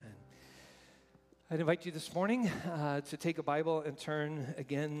I'd invite you this morning to take a Bible and turn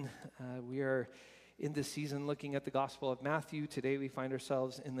again. We are in this season looking at the Gospel of Matthew. Today we find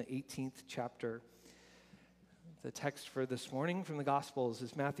ourselves in the 18th chapter. The text for this morning from the Gospels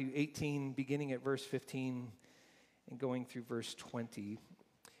is Matthew 18, beginning at verse 15 and going through verse 20.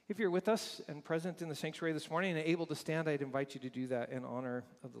 If you're with us and present in the sanctuary this morning and able to stand, I'd invite you to do that in honor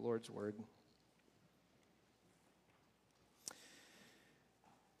of the Lord's word.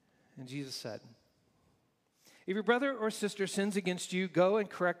 And Jesus said, "If your brother or sister sins against you, go and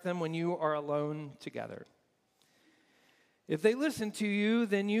correct them when you are alone together. If they listen to you,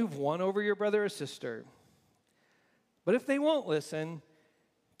 then you've won over your brother or sister. But if they won't listen,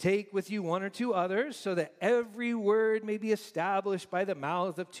 take with you one or two others, so that every word may be established by the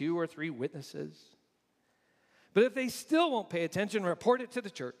mouth of 2 or 3 witnesses. But if they still won't pay attention, report it to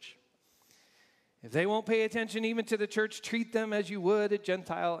the church. If they won't pay attention even to the church, treat them as you would a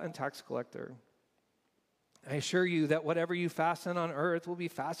Gentile and tax collector. I assure you that whatever you fasten on earth will be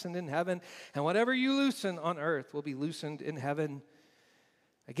fastened in heaven, and whatever you loosen on earth will be loosened in heaven.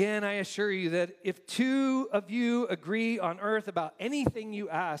 Again, I assure you that if 2 of you agree on earth about anything you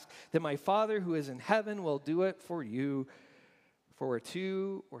ask, then my Father who is in heaven will do it for you. For where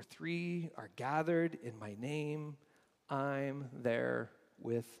 2 or 3 are gathered in my name, I'm there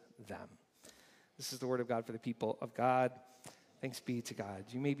with them." This is the word of God for the people of God. Thanks be to God.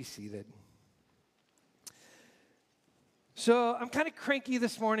 You may be seated. So I'm kind of cranky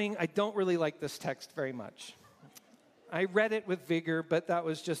this morning. I don't really like this text very much. I read it with vigor, but that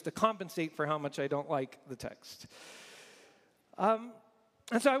was just to compensate for how much I don't like the text. And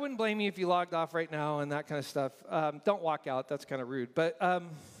so I wouldn't blame you if you logged off right now and that kind of stuff. Don't walk out. That's kind of rude. But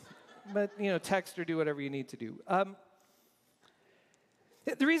text or do whatever you need to do.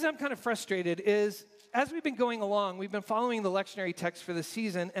 The reason I'm kind of frustrated is, as we've been going along, we've been following the lectionary text for the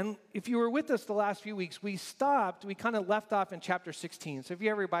season, and if you were with us the last few weeks, we kind of left off in chapter 16. So if you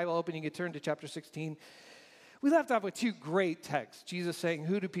have your Bible open, you can turn to chapter 16. We left off with 2 great texts. Jesus saying,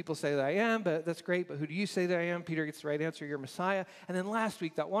 "Who do people say that I am?" But that's great, but who do you say that I am? Peter gets the right answer, "You're Messiah." And then last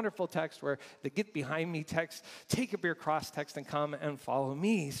week, that wonderful text where the "get behind me" text, "take up your cross" text and come and follow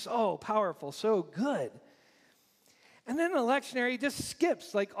me. So powerful, so good. And then the lectionary just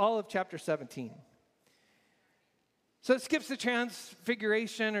skips like all of chapter 17. So it skips the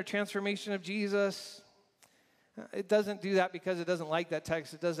transfiguration or transformation of Jesus. It doesn't do that because it doesn't like that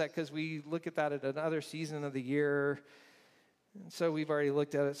text. It does that because we look at that at another season of the year. And so we've already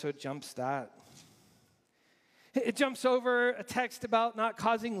looked at it, so it jumps that. It jumps over a text about not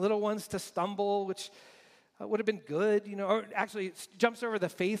causing little ones to stumble, which would have been good, or actually it jumps over the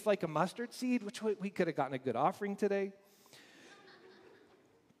faith like a mustard seed, which we could have gotten a good offering today.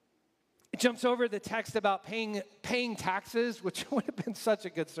 It jumps over the text about paying taxes, which would have been such a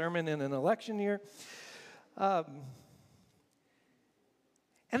good sermon in an election year. And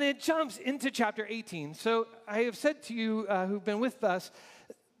then it jumps into chapter 18. So I have said to you who've been with us,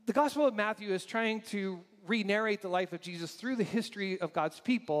 the Gospel of Matthew is trying to re-narrate the life of Jesus through the history of God's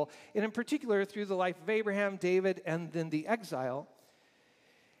people, and in particular through the life of Abraham, David, and then the exile.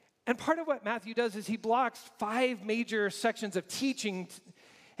 And part of what Matthew does is he blocks 5 major sections of teaching,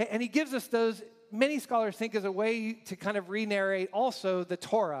 and he gives us those, many scholars think, as a way to kind of re-narrate also the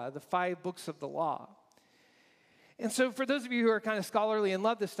Torah, the 5 books of the law. And so for those of you who are kind of scholarly and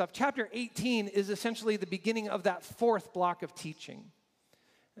love this stuff, chapter 18 is essentially the beginning of that 4th block of teaching.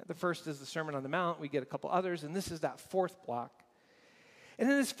 The first is the Sermon on the Mount. We get a couple others, and this is that 4th block.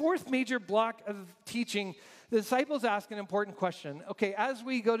 And in this 4th major block of teaching, the disciples ask an important question. Okay, as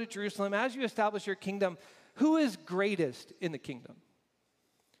we go to Jerusalem, as you establish your kingdom, who is greatest in the kingdom?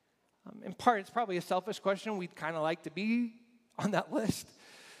 In part, it's probably a selfish question. We'd kind of like to be on that list.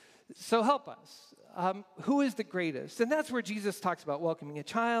 So help us. Who is the greatest? And that's where Jesus talks about welcoming a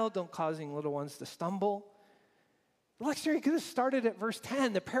child, don't causing little ones to stumble. The lectionary could have started at verse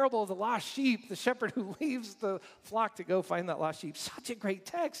 10, the parable of the lost sheep, the shepherd who leaves the flock to go find that lost sheep. Such a great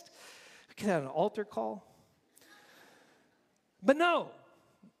text. We could have an altar call. But no,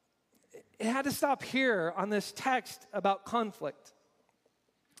 it had to stop here on this text about conflict.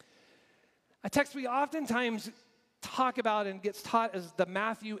 A text we oftentimes talk about and gets taught as the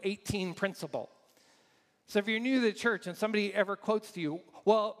Matthew 18 principle. So if you're new to the church and somebody ever quotes to you,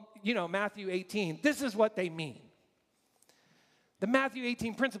 Matthew 18, this is what they mean. The Matthew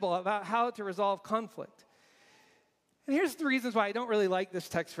 18 principle about how to resolve conflict. And here's the reasons why I don't really like this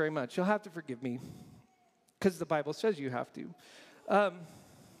text very much. You'll have to forgive me, because the Bible says you have to.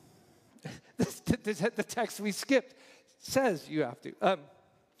 The text we skipped says you have to.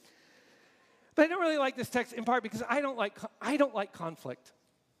 But I don't really like this text in part because I don't like conflict.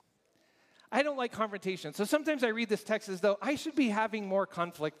 I don't like confrontation. So sometimes I read this text as though I should be having more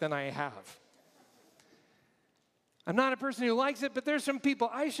conflict than I have. I'm not a person who likes it, but there's some people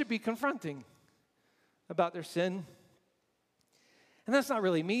I should be confronting about their sin. And that's not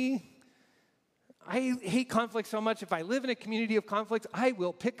really me. I hate conflict so much. If I live in a community of conflict, I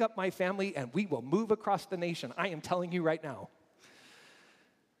will pick up my family and we will move across the nation. I am telling you right now.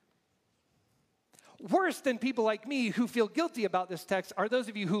 Worse than people like me who feel guilty about this text are those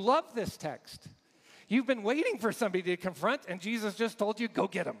of you who love this text. You've been waiting for somebody to confront, and Jesus just told you, go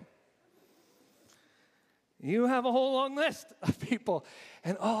get them. You have a whole long list of people,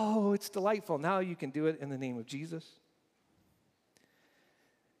 and oh, it's delightful. Now you can do it in the name of Jesus.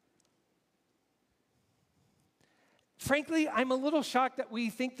 Frankly, I'm a little shocked that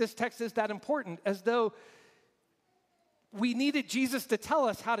we think this text is that important, as though we needed Jesus to tell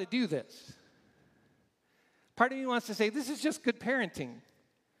us how to do this. Part of me wants to say, this is just good parenting.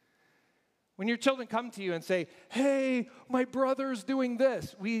 When your children come to you and say, hey, my brother's doing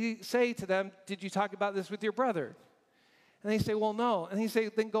this, we say to them, did you talk about this with your brother? And they say, well, no. And you say,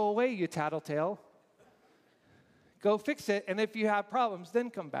 then go away, you tattletale. Go fix it, and if you have problems, then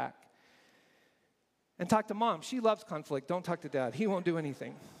come back. And talk to mom. She loves conflict. Don't talk to dad. He won't do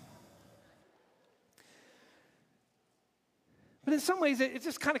anything. But in some ways, it's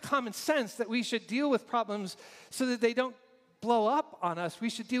just kind of common sense that we should deal with problems so that they don't blow up on us.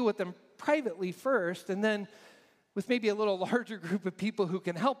 We should deal with them privately first, and then with maybe a little larger group of people who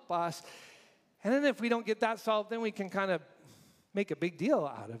can help us. And then if we don't get that solved, then we can kind of make a big deal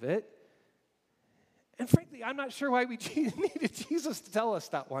out of it. And frankly, I'm not sure why we needed Jesus to tell us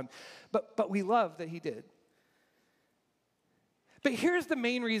that one, but we love that he did. But here's the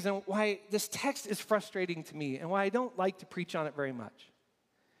main reason why this text is frustrating to me and why I don't like to preach on it very much.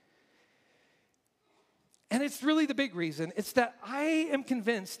 And it's really the big reason. It's that I am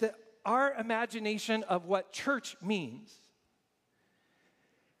convinced that our imagination of what church means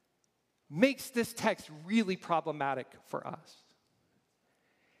makes this text really problematic for us.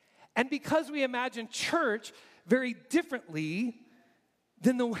 And because we imagine church very differently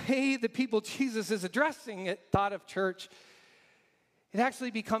than the way the people Jesus is addressing it thought of church, it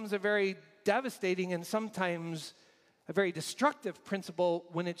actually becomes a very devastating and sometimes a very destructive principle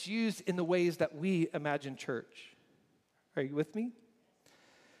when it's used in the ways that we imagine church. Are you with me?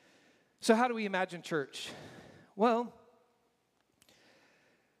 So how do we imagine church? Well,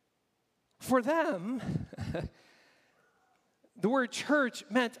 for them, the word church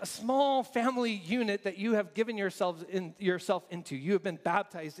meant a small family unit that you have given yourself into. You have been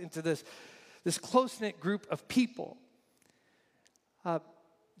baptized into this close-knit group of people.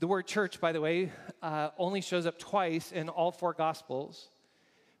 The word church, by the way, only shows up twice in all four Gospels,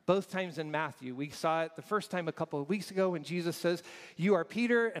 both times in Matthew. We saw it the first time a couple of weeks ago when Jesus says, you are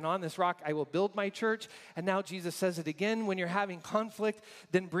Peter, and on this rock I will build my church. And now Jesus says it again. When you're having conflict,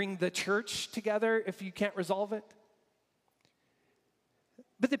 then bring the church together if you can't resolve it.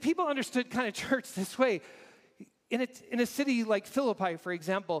 But the people understood kind of church this way. In a city like Philippi, for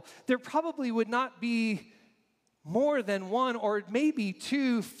example, there probably would not be more than one or maybe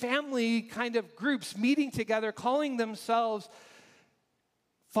two family kind of groups meeting together, calling themselves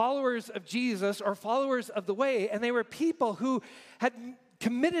followers of Jesus or followers of the way. And they were people who had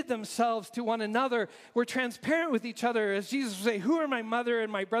committed themselves to one another, were transparent with each other, as Jesus would say, who are my mother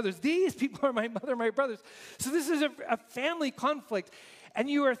and my brothers? These people are my mother and my brothers. So this is a family conflict. And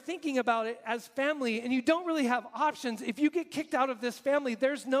you are thinking about it as family, and you don't really have options. If you get kicked out of this family,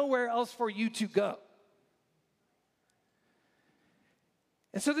 there's nowhere else for you to go.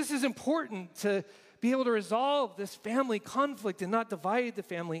 And so this is important to be able to resolve this family conflict and not divide the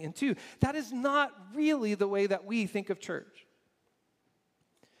family in two. That is not really the way that we think of church.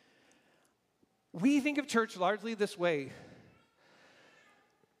 We think of church largely this way.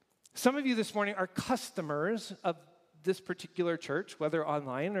 Some of you this morning are customers of this particular church, whether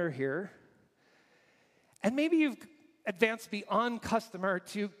online or here. And maybe you've advanced beyond customer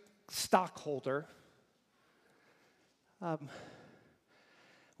to stockholder.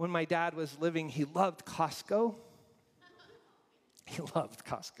 When my dad was living, he loved Costco. He loved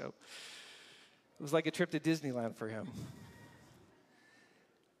Costco. It was like a trip to Disneyland for him.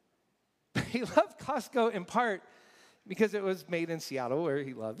 He loved Costco in part because it was made in Seattle, where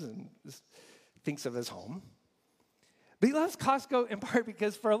he loves and thinks of as home. But he loves Costco in part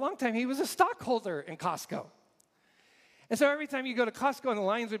because for a long time he was a stockholder in Costco. And so every time you go to Costco and the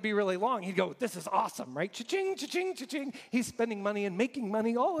lines would be really long, he'd go, this is awesome, right? Cha-ching, cha-ching, cha-ching. He's spending money and making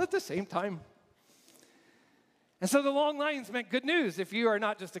money all at the same time. And so the long lines meant good news if you are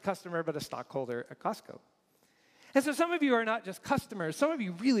not just a customer but a stockholder at Costco. And so some of you are not just customers. Some of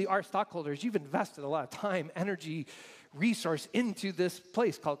you really are stockholders. You've invested a lot of time, energy, resource into this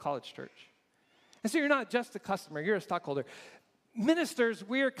place called College Church. And so you're not just a customer, you're a stockholder. Ministers,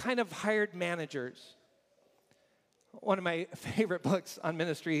 we're kind of hired managers. One of my favorite books on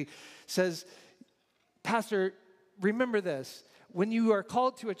ministry says, Pastor, remember this. When you are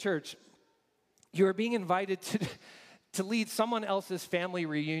called to a church, you are being invited to lead someone else's family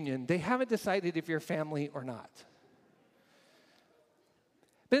reunion. They haven't decided if you're family or not.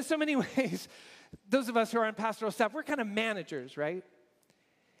 But in so many ways, those of us who are on pastoral staff, we're kind of managers, right?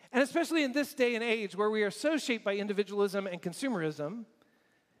 And especially in this day and age where we are so shaped by individualism and consumerism,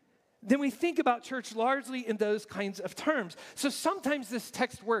 then we think about church largely in those kinds of terms. So sometimes this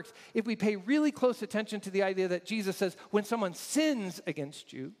text works if we pay really close attention to the idea that Jesus says, when someone sins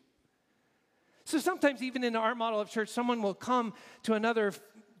against you. So sometimes even in our model of church, someone will come to another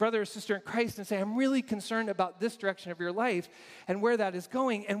brother or sister in Christ and say, I'm really concerned about this direction of your life and where that is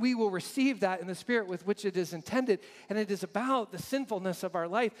going. And we will receive that in the spirit with which it is intended. And it is about the sinfulness of our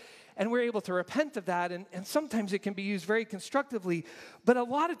life. And we're able to repent of that. And sometimes it can be used very constructively. But a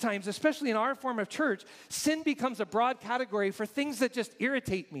lot of times, especially in our form of church, sin becomes a broad category for things that just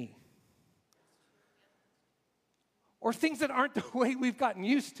irritate me. Or things that aren't the way we've gotten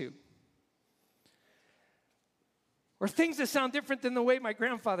used to. Or things that sound different than the way my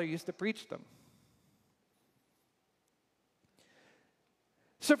grandfather used to preach them.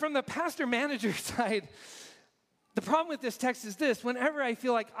 So from the pastor-manager side, the problem with this text is this. Whenever I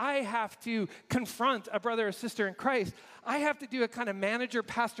feel like I have to confront a brother or sister in Christ, I have to do a kind of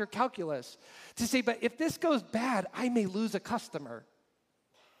manager-pastor calculus to say, but if this goes bad, I may lose a customer.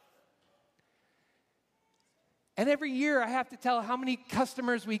 And every year I have to tell how many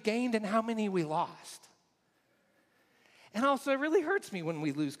customers we gained and how many we lost. And also, it really hurts me when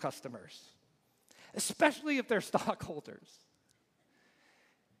we lose customers, especially if they're stockholders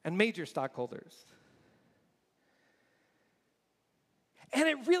and major stockholders. And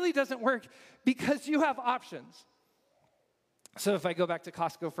it really doesn't work because you have options. So if I go back to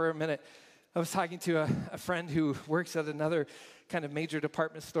Costco for a minute, I was talking to a friend who works at another kind of major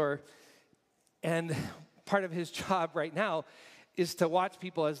department store, and part of his job right now is to watch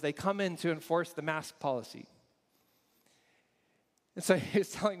people as they come in to enforce the mask policy. And so he was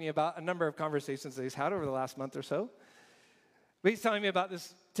telling me about a number of conversations that he's had over the last month or so. But he's telling me about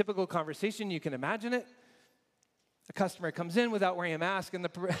this typical conversation. You can imagine it. A customer comes in without wearing a mask, and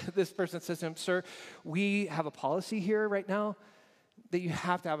this person says to him, sir, we have a policy here right now that you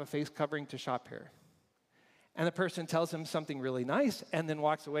have to have a face covering to shop here. And the person tells him something really nice and then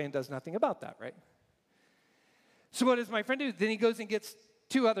walks away and does nothing about that, right? So what does my friend do? Then he goes and gets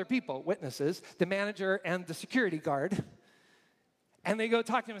two other people, witnesses, the manager and the security guard. And they go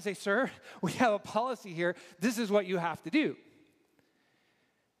talk to him and say, sir, we have a policy here. This is what you have to do.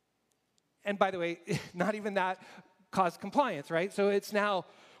 And by the way, not even that caused compliance, right? So it's now,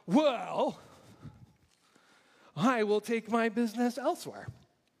 well, I will take my business elsewhere.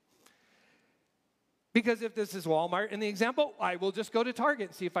 Because if this is Walmart in the example, I will just go to Target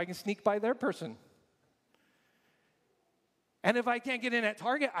and see if I can sneak by their person. And if I can't get in at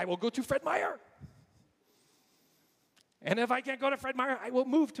Target, I will go to Fred Meyer. And if I can't go to Fred Meyer, I will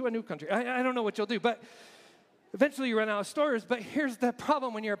move to a new country. I don't know what you'll do, but eventually you run out of stores. But here's the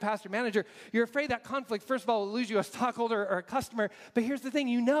problem when you're a pastor manager. You're afraid that conflict, first of all, will lose you a stockholder or a customer. But here's the thing,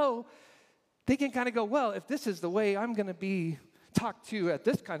 they can kind of go, well, if this is the way I'm going to be talked to at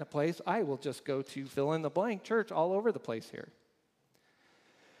this kind of place, I will just go to fill in the blank church all over the place here.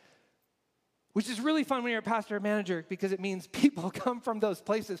 Which is really fun when you're a pastor or manager because it means people come from those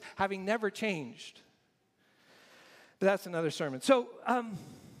places having never changed. But that's another sermon. So,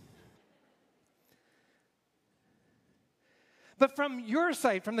 but from your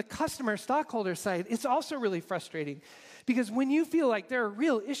side, from the customer stockholder side, it's also really frustrating because when you feel like there are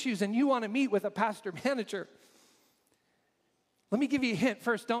real issues and you want to meet with a pastor manager, let me give you a hint.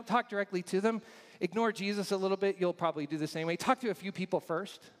 First, don't talk directly to them. Ignore Jesus a little bit. You'll probably do the same way. Talk to a few people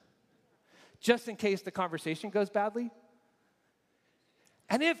first, just in case the conversation goes badly.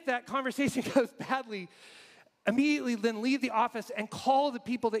 And if that conversation goes badly, immediately then leave the office and call the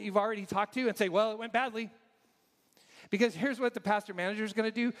people that you've already talked to and say, well, it went badly. Because here's what the pastor manager is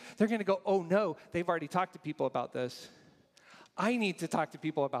going to do. They're going to go, oh, no, they've already talked to people about this. I need to talk to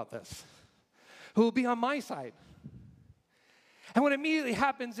people about this who will be on my side. And what immediately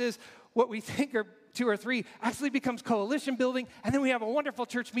happens is what we think are two or three actually becomes coalition building, and then we have a wonderful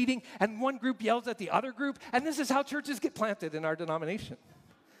church meeting, and one group yells at the other group, and this is how churches get planted in our denomination.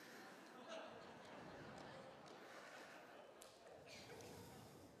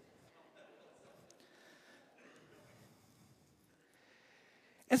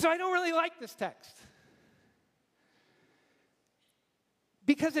 so I don't really like this text,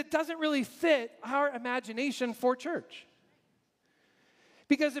 because it doesn't really fit our imagination for church.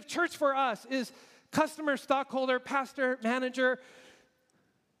 Because if church for us is customer, stockholder, pastor, manager,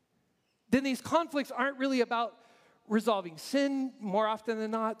 then these conflicts aren't really about resolving sin more often than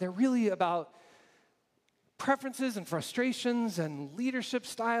not. They're really about preferences and frustrations and leadership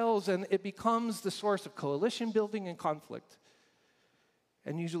styles, and it becomes the source of coalition building and conflict,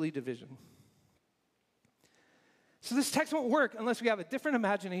 and usually division. So this text won't work unless we have a different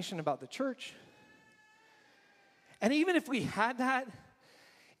imagination about the church. And even if we had that,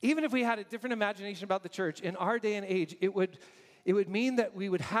 even if we had a different imagination about the church in our day and age, it would mean that we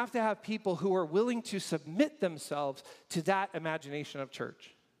would have to have people who are willing to submit themselves to that imagination of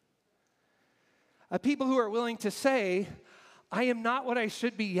church. People who are willing to say, I am not what I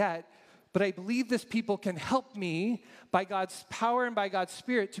should be yet, but I believe this people can help me by God's power and by God's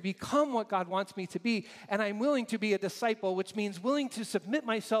Spirit to become what God wants me to be. And I'm willing to be a disciple, which means willing to submit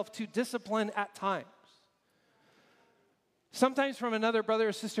myself to discipline at times. Sometimes from another brother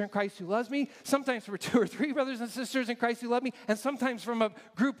or sister in Christ who loves me, sometimes from 2 or 3 brothers and sisters in Christ who love me, and sometimes from a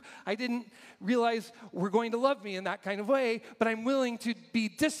group I didn't realize were going to love me in that kind of way, but I'm willing to be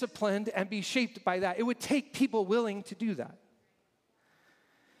disciplined and be shaped by that. It would take people willing to do that.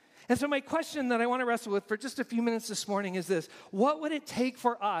 And so my question that I want to wrestle with for just a few minutes this morning is this: what would it take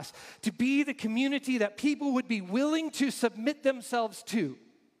for us to be the community that people would be willing to submit themselves to?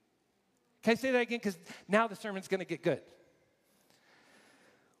 Can I say that again? Because now the sermon's going to get good.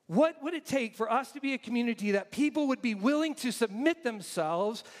 What would it take for us to be a community that people would be willing to submit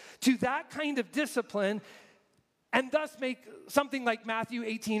themselves to that kind of discipline and thus make something like Matthew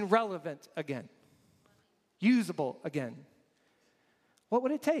 18 relevant again, usable again? What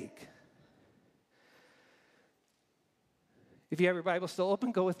would it take? If you have your Bible still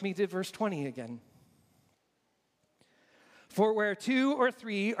open, go with me to verse 20 again. For where 2 or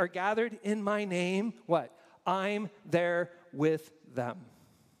 3 are gathered in my name, what? I'm there with them.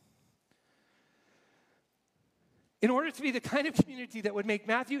 In order to be the kind of community that would make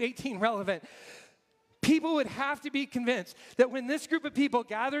Matthew 18 relevant, people would have to be convinced that when this group of people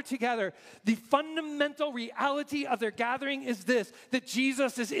gather together, the fundamental reality of their gathering is this: that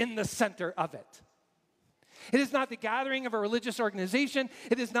Jesus is in the center of it. It is not the gathering of a religious organization.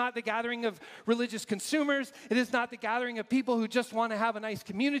 It is not the gathering of religious consumers. It is not the gathering of people who just want to have a nice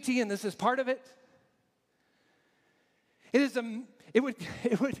community, and this is part of it. It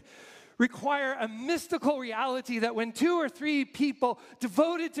would require a mystical reality that when 2 or 3 people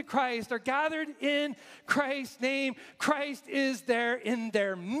devoted to Christ are gathered in Christ's name, Christ is there in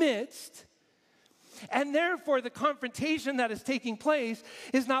their midst. And therefore, the confrontation that is taking place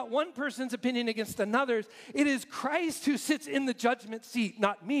is not one person's opinion against another's. It is Christ who sits in the judgment seat,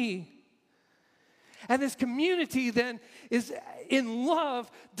 not me. And this community then is in love,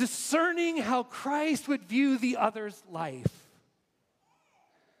 discerning how Christ would view the other's life.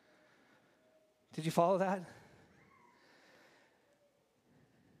 Did you follow that?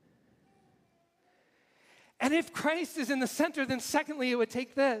 And if Christ is in the center, then secondly, it would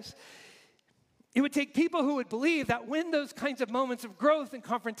take this. It would take people who would believe that when those kinds of moments of growth and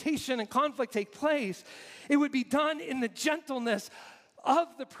confrontation and conflict take place, it would be done in the gentleness of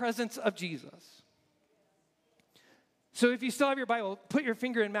the presence of Jesus. So if you still have your Bible, put your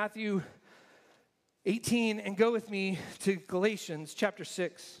finger in Matthew 18 and go with me to Galatians chapter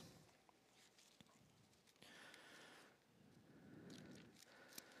 6.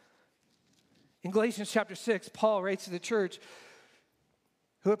 In Galatians chapter 6, Paul writes to the church,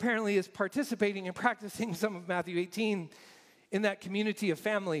 who apparently is participating and practicing some of Matthew 18 in that community of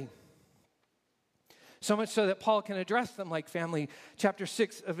family. So much so that Paul can address them like family. Chapter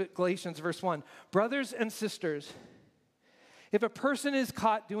 6 of Galatians, verse 1. Brothers and sisters, if a person is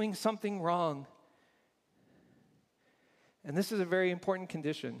caught doing something wrong, and this is a very important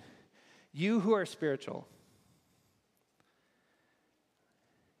condition, you who are spiritual,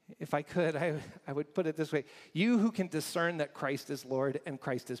 if I could, I would put it this way: you who can discern that Christ is Lord and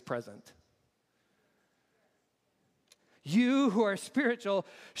Christ is present. You who are spiritual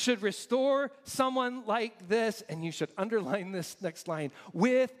should restore someone like this, and you should underline this next line,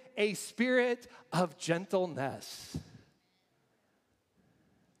 with a spirit of gentleness.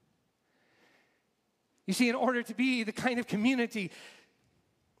 You see, in order to be the kind of community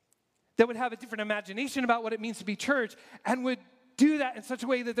that would have a different imagination about what it means to be church and would do that in such a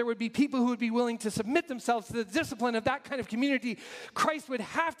way that there would be people who would be willing to submit themselves to the discipline of that kind of community, Christ would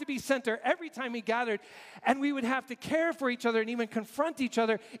have to be center every time we gathered, and we would have to care for each other and even confront each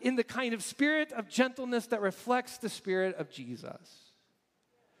other in the kind of spirit of gentleness that reflects the spirit of Jesus.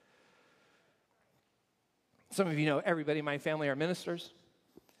 Some of you know everybody in my family are ministers.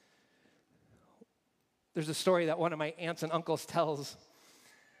 There's a story that one of my aunts and uncles tells.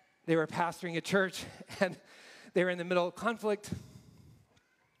 They were pastoring a church, and they were in the middle of conflict,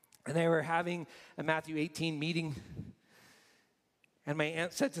 and they were having a Matthew 18 meeting. And my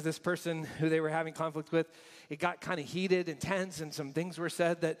aunt said to this person who they were having conflict with, it got kind of heated and tense, and some things were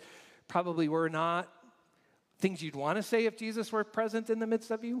said that probably were not things you'd want to say if Jesus were present in the midst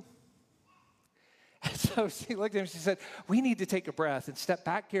of you. And so she looked at him and she said, we need to take a breath and step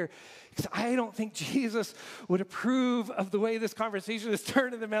back here, because I don't think Jesus would approve of the way this conversation is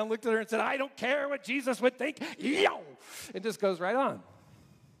turned. And the man looked at her and said, I don't care what Jesus would think. Yo! It just goes right on.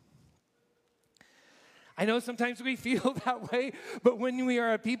 I know sometimes we feel that way, but when we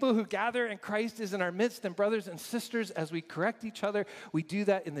are a people who gather and Christ is in our midst, and brothers and sisters, as we correct each other, we do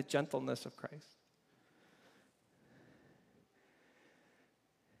that in the gentleness of Christ.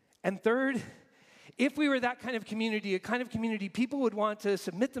 And third, if we were that kind of community, a kind of community people would want to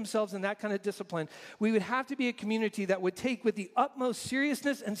submit themselves in that kind of discipline, we would have to be a community that would take with the utmost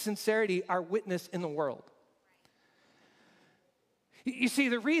seriousness and sincerity our witness in the world. You see,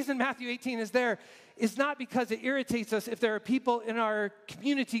 the reason Matthew 18 is there is not because it irritates us if there are people in our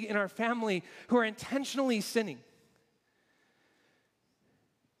community, in our family, who are intentionally sinning.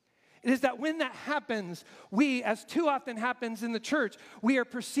 It is that when that happens, we, as too often happens in the church, we are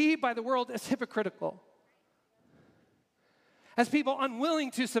perceived by the world as hypocritical. As people unwilling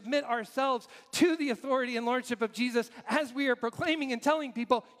to submit ourselves to the authority and lordship of Jesus, as we are proclaiming and telling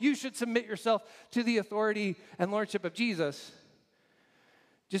people, you should submit yourself to the authority and lordship of Jesus.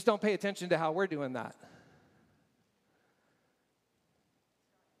 Just don't pay attention to how we're doing that.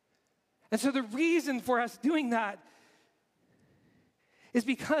 And so the reason for us doing that is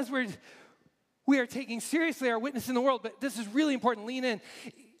because we are taking seriously our witness in the world. But this is really important, lean in.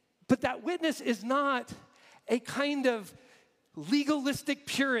 But that witness is not a kind of legalistic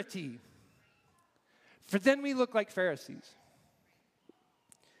purity, for then we look like Pharisees.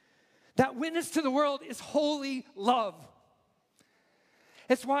 That witness to the world is holy love.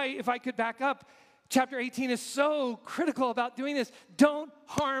 That's why, if I could back up, chapter 18 is so critical about doing this. Don't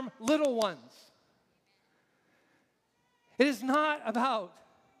harm little ones. It is not about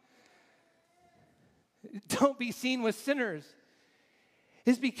don't be seen with sinners.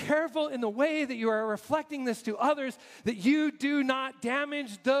 It is be careful in the way that you are reflecting this to others, that you do not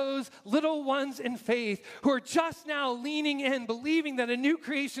damage those little ones in faith who are just now leaning in, believing that a new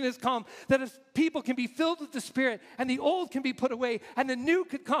creation has come, that people can be filled with the Spirit, and the old can be put away, and the new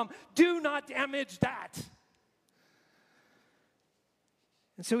could come. Do not damage that.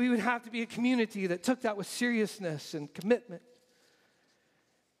 And so we would have to be a community that took that with seriousness and commitment.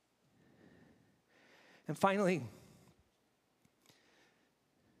 And finally,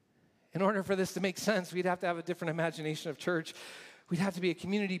 in order for this to make sense, we'd have to have a different imagination of church. We'd have to be a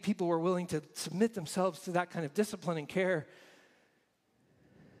community people who are willing to submit themselves to that kind of discipline and care.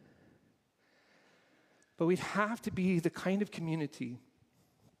 But we'd have to be the kind of community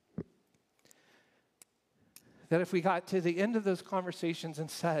that if we got to the end of those conversations and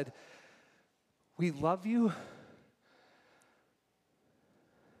said, we love you,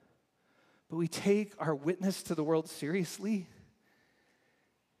 but we take our witness to the world seriously,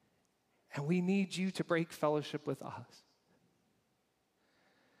 and we need you to break fellowship with us.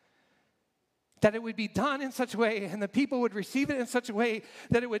 That it would be done in such a way, and the people would receive it in such a way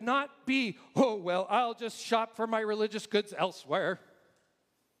that it would not be, oh, well, I'll just shop for my religious goods elsewhere.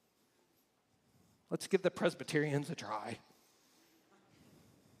 Let's give the Presbyterians a try.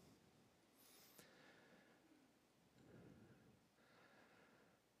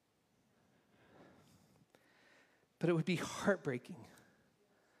 But it would be heartbreaking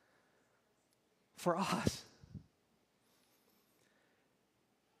for us.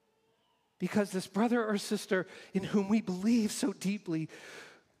 Because this brother or sister in whom we believe so deeply,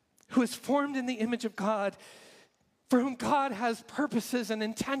 who is formed in the image of God, for whom God has purposes and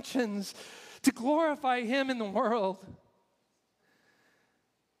intentions to glorify Him in the world,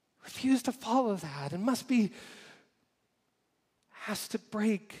 refuse to follow that and has to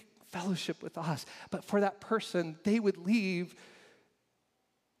break fellowship with us. But for that person, they would leave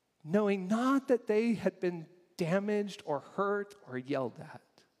knowing not that they had been damaged or hurt or yelled at.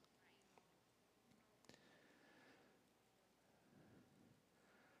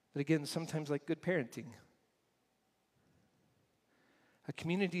 But again, sometimes like good parenting. A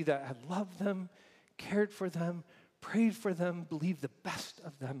community that had loved them, cared for them, prayed for them, believed the best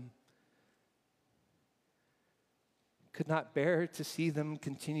of them, could not bear to see them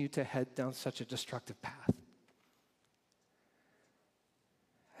continue to head down such a destructive path.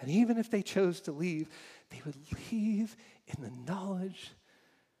 And even if they chose to leave, they would leave in the knowledge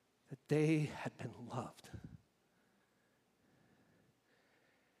that they had been loved.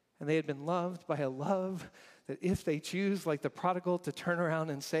 And they had been loved by a love that if they choose, like the prodigal, to turn around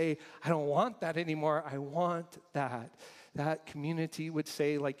and say, I don't want that anymore, I want that. That community would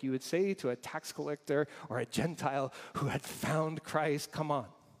say, like you would say to a tax collector or a Gentile who had found Christ, come on,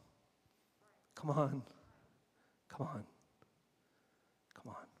 come on, come on, come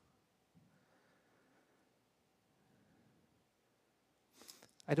on.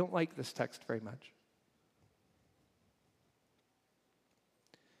 I don't like this text very much.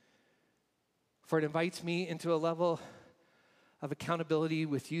 For it invites me into a level of accountability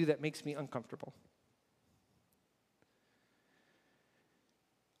with you that makes me uncomfortable.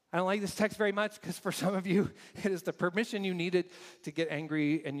 I don't like this text very much because for some of you, it is the permission you needed to get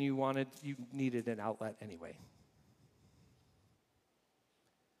angry and you needed an outlet anyway.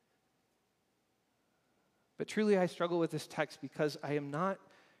 But truly, I struggle with this text because I am not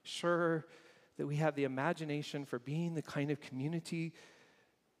sure that we have the imagination for being the kind of community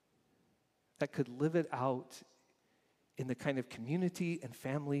that could live it out in the kind of community and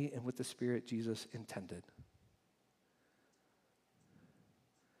family and with the Spirit Jesus intended.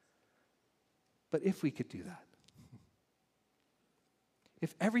 But if we could do that,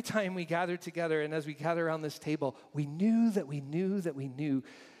 if every time we gathered together and as we gather around this table, we knew that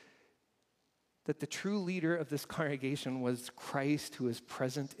the true leader of this congregation was Christ who is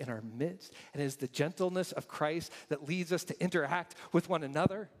present in our midst, and it is the gentleness of Christ that leads us to interact with one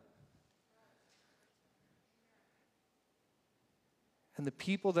another. And the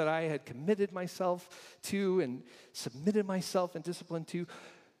people that I had committed myself to and submitted myself in discipline to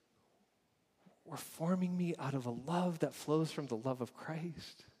were forming me out of a love that flows from the love of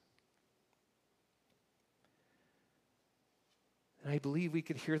Christ. And I believe we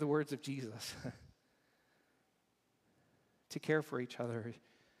could hear the words of Jesus to care for each other,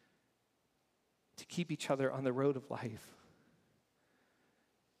 to keep each other on the road of life,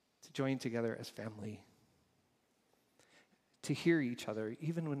 to join together as family, to hear each other,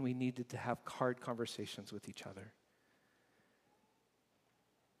 even when we needed to have hard conversations with each other.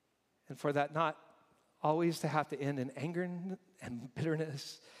 And for that not always to have to end in anger and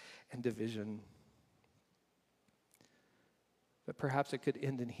bitterness and division, but perhaps it could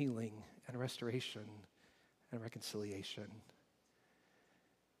end in healing and restoration and reconciliation.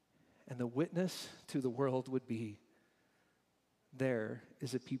 And the witness to the world would be, there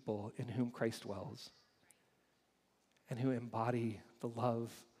is a people in whom Christ dwells and who embody the love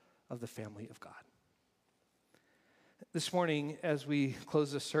of the family of God. This morning, as we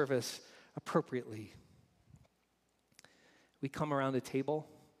close the service appropriately, we come around a table.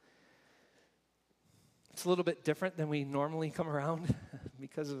 It's a little bit different than we normally come around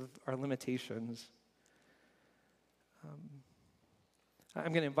because of our limitations.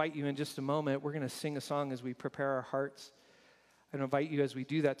 I'm going to invite you in just a moment. We're going to sing a song as we prepare our hearts. I invite you as we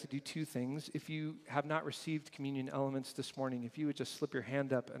do that to do two things. If you have not received communion elements this morning, if you would just slip your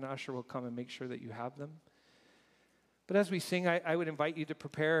hand up, an usher will come and make sure that you have them. But as we sing, I would invite you to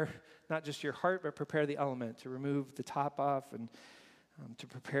prepare not just your heart, but prepare the element, to remove the top off and to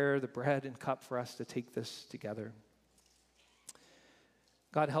prepare the bread and cup for us to take this together.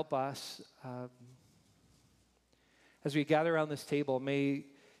 God, help us. As we gather around this table, may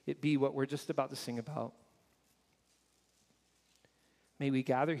it be what we're just about to sing about. May we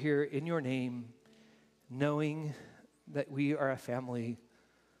gather here in your name, knowing that we are a family,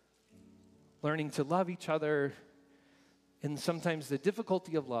 learning to love each other in sometimes the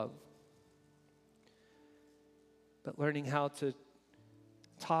difficulty of love, but learning how to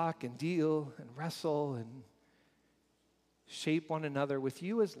talk and deal and wrestle and shape one another with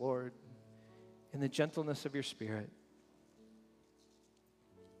you as Lord in the gentleness of your Spirit,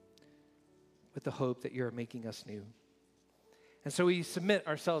 with the hope that you're making us new. And so we submit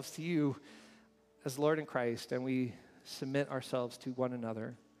ourselves to you as Lord in Christ, and we submit ourselves to one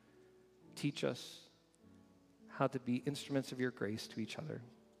another. Teach us how to be instruments of your grace to each other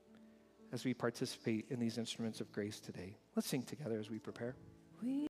as we participate in these instruments of grace today. Let's sing together as we prepare.